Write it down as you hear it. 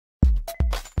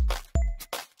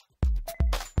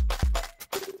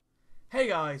Hey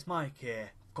guys, Mike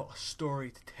here. I've got a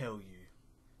story to tell you.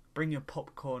 Bring your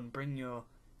popcorn, bring your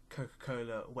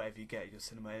Coca-Cola, whatever you get, your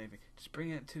cinema, anything. Just bring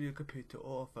it to your computer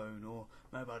or phone or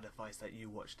mobile device that you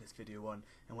watch this video on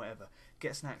and whatever.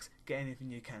 Get snacks, get anything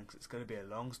you can because it's going to be a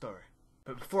long story.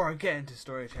 But before I get into the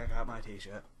story, check out my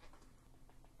t-shirt.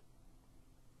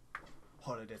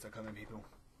 Holidays are coming, people.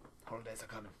 Holidays are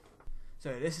coming.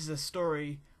 So this is a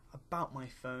story about my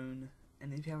phone,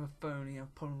 and if you have a phone and you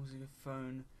have problems with your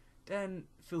phone, then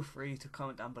feel free to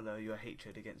comment down below your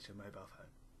hatred against your mobile phone.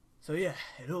 So yeah,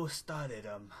 it all started,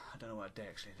 I don't know what day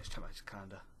actually, let's check my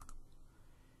calendar.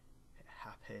 It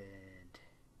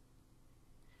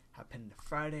happened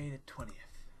Friday the 20th.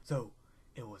 So,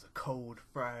 it was a cold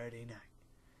Friday night.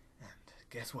 And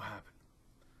guess what happened?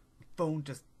 My phone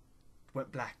just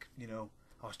went black, you know.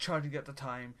 I was charging it at the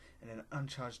time, and then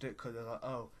uncharged it because I was like,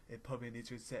 oh, it probably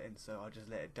needs resetting, so I'll just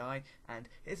let it die. And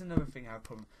here's another thing I have a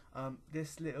problem.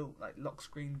 This little like lock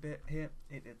screen bit here,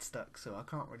 it's stuck, so I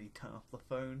can't really turn off the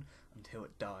phone until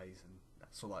it dies, and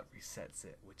that sort of like resets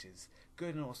it, which is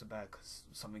good and also bad because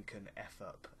something can F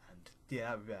up, and yeah,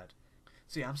 that would be bad.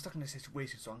 So yeah, I'm stuck in this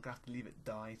situation, so I'm going to have to leave it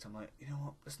die. So I'm like, you know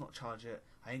what, let's not charge it.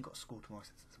 I ain't got school tomorrow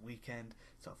since it's weekend.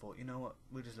 So I thought, you know what,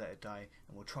 we'll just let it die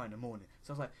and we'll try in the morning.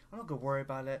 So I was like, I'm not going to worry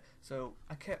about it. So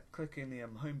I kept clicking the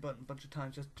home button a bunch of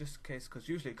times just in case, because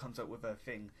usually it comes up with a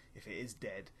thing, if it is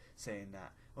dead, saying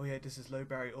that, oh yeah, this is low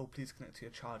battery, or please connect to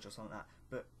your charger or something like that.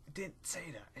 But it didn't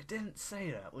say that. It didn't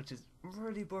say that, which is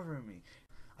really bothering me.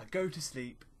 I go to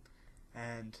sleep.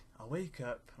 And I wake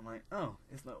up, I'm like, oh,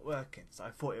 it's not working. So I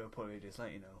thought it would probably just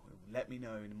let you know, it would let me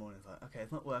know in the morning. It's like, okay,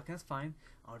 it's not working, that's fine.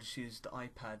 I'll just use the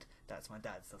iPad, that's my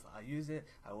dad's. So I use it,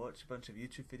 I watch a bunch of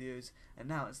YouTube videos, and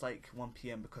now it's like 1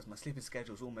 PM because my sleeping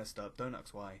schedule's all messed up. Don't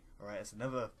ask why, alright? It's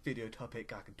another video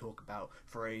topic I can talk about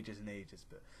for ages and ages,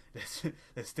 but let's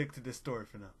stick to this story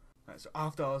for now. Right, so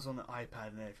after I was on the iPad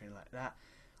and everything like that,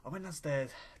 I went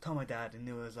downstairs, told my dad, and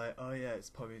he was like, oh yeah,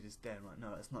 it's probably just dead. I'm like,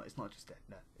 no, it's not just dead.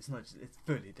 No, it's not just, it's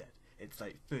fully dead. It's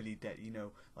like fully dead, you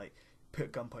know, like put a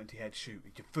gun point to your head, shoot,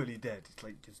 you're fully dead. It's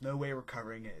like, there's no way of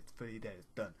recovering it, it's fully dead, it's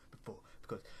done before.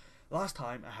 Because last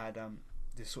time I had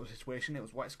this sort of situation, it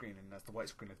was white screen, and that's the white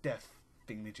screen of death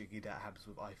thingamajiggy that happens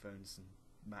with iPhones and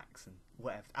Macs and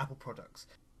whatever, Apple products.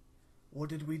 What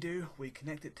did we do? We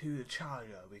connected to the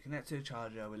charger. We left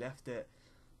it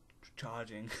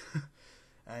charging.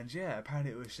 And yeah,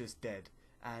 apparently it was just dead.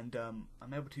 And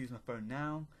I'm able to use my phone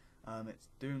now. It's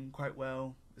doing quite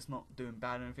well. It's not doing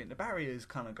bad or anything. The battery is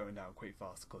kind of going down quite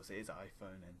fast because it is an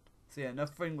iPhone. And so yeah,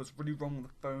 nothing was really wrong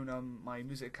with the phone. My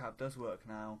music app does work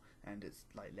now, and it's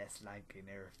like less laggy and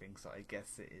everything. So I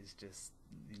guess it is just,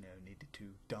 you know, needed to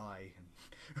die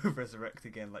and resurrect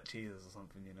again like Jesus or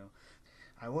something, you know.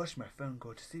 I watched my phone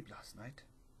go to sleep last night. ...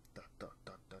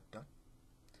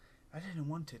 I didn't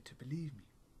want it to believe me.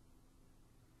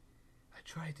 I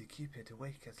tried to keep it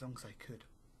awake as long as I could,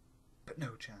 but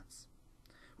no chance.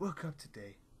 Woke up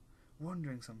today,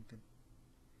 wondering something.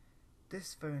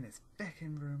 This phone is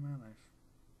fucking ruining my life.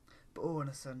 But all of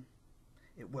a sudden,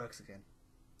 it works again.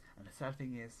 And the sad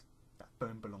thing is, that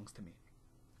phone belongs to me.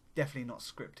 Definitely not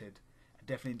scripted. I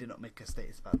definitely did not make a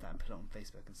status about that and put it on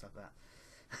Facebook and stuff like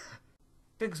that.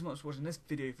 Thanks so much for watching this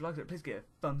video. If you liked it, please give it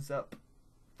a thumbs up.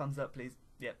 Thumbs up, please.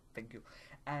 Yep, thank you.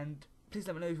 And please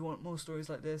let me know if you want more stories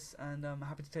like this, and I'm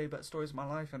happy to tell you about stories of my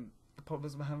life and the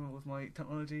problems I'm having with my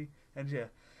technology. And yeah,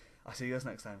 I'll see you guys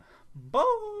next time.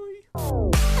 Bye!